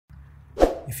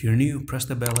If you're new, press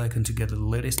the bell icon to get the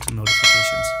latest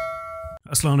notifications.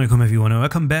 Assalamu alaikum everyone, and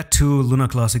welcome back to Luna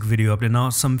Classic video update. Now,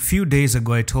 some few days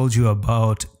ago I told you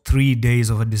about 3 days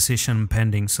of a decision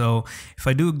pending. So if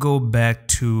I do go back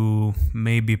to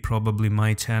probably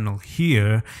my channel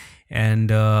here,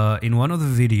 and in one of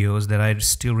the videos that I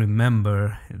still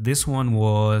remember, this one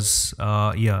was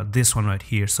this one right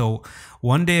here. So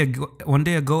one day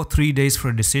ago 3 days for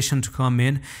a decision to come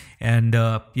in, and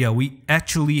we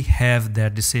actually have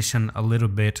that decision a little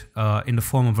bit in the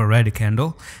form of a red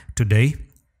candle today,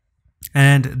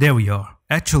 and there we are.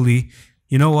 Actually,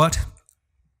 you know what,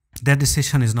 that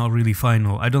decision is not really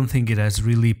final. I don't think it has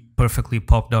really perfectly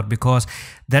popped out, because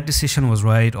that decision was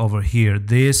right over here.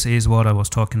 This is what I was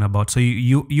talking about. So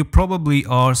you probably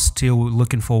are still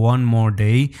looking for one more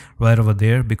day right over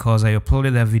there, because I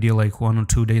uploaded that video like 1 or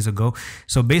 2 days ago.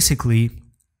 So basically,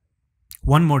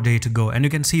 one more day to go, and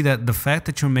you can see that the fact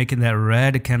that you're making that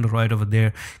red candle right over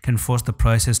there can force the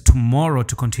prices tomorrow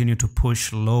to continue to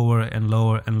push lower and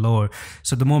lower and lower.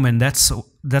 So at the moment, that's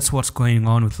what's going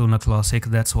on with Luna Classic.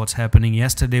 That's what's happening.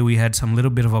 Yesterday we had some little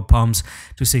bit of a pumps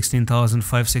to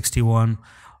 16,561.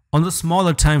 On the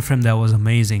smaller time frame, that was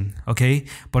amazing, okay?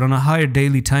 But on a higher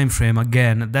daily time frame,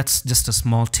 again, that's just a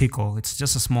small tickle. It's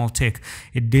just a small tick.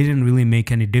 It didn't really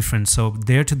make any difference. So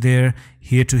there to there,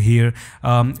 here to here.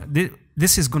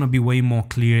 This is going to be way more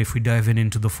clear if we dive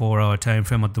into the 4-hour time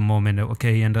frame at the moment,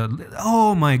 okay? And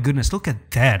oh my goodness, look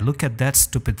at that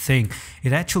stupid thing.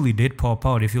 It actually did pop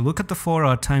out. If you look at the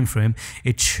 4-hour time frame,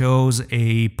 it shows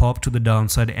a pop to the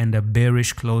downside and a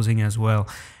bearish closing as well.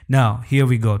 Now here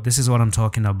we go. This is what I'm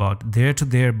talking about. There to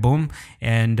there, boom,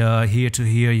 and here to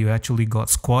here, you actually got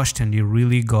squashed, and you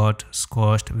really got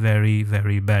squashed very,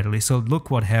 very badly. So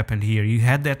look what happened here. You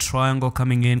had that triangle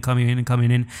coming in,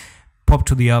 pop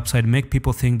to the upside, make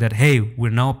people think that, hey, we're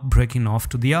now breaking off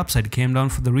to the upside. Came down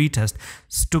for the retest,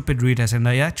 stupid retest. And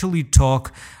I actually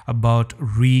talk about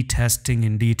retesting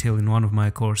in detail in one of my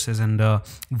courses, and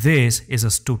this is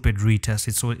a stupid retest.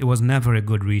 It was never a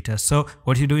good retest. So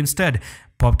what you do instead?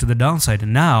 Pop to the downside.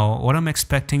 Now what I'm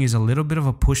expecting is a little bit of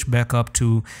a push back up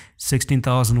to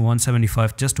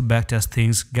 16,175 just to backtest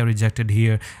things, get rejected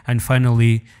here, and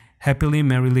finally happily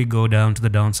merrily go down to the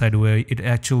downside where it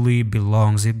actually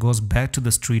belongs. It goes back to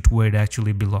the street where it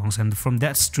actually belongs, and from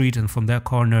that street and from that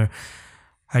corner,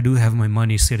 I do have my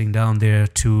money sitting down there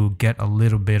to get a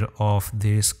little bit of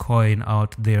this coin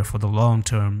out there for the long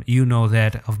term. You know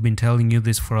that I've been telling you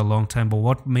this for a long time, but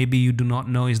what maybe you do not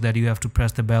know is that you have to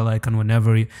press the bell icon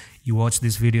whenever you watch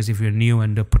these videos if you're new,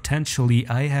 and potentially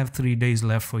I have 3 days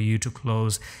left for you to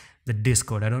close the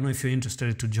Discord. I don't know if you're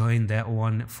interested to join that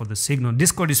one for the Signal.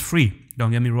 Discord is free, don't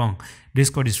get me wrong.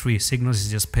 Discord is free. Signals is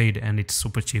just paid, and it's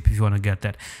super cheap if you want to get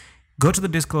that. Go to the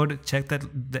Discord, check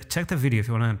the video if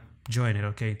you want to join it,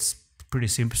 okay? It's pretty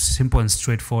simple and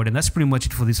straightforward, and that's pretty much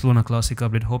it for this Luna Classic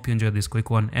update. Hope you enjoyed this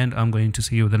quick one, and I'm going to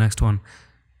see you with the next one.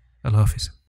 Allah Hafiz.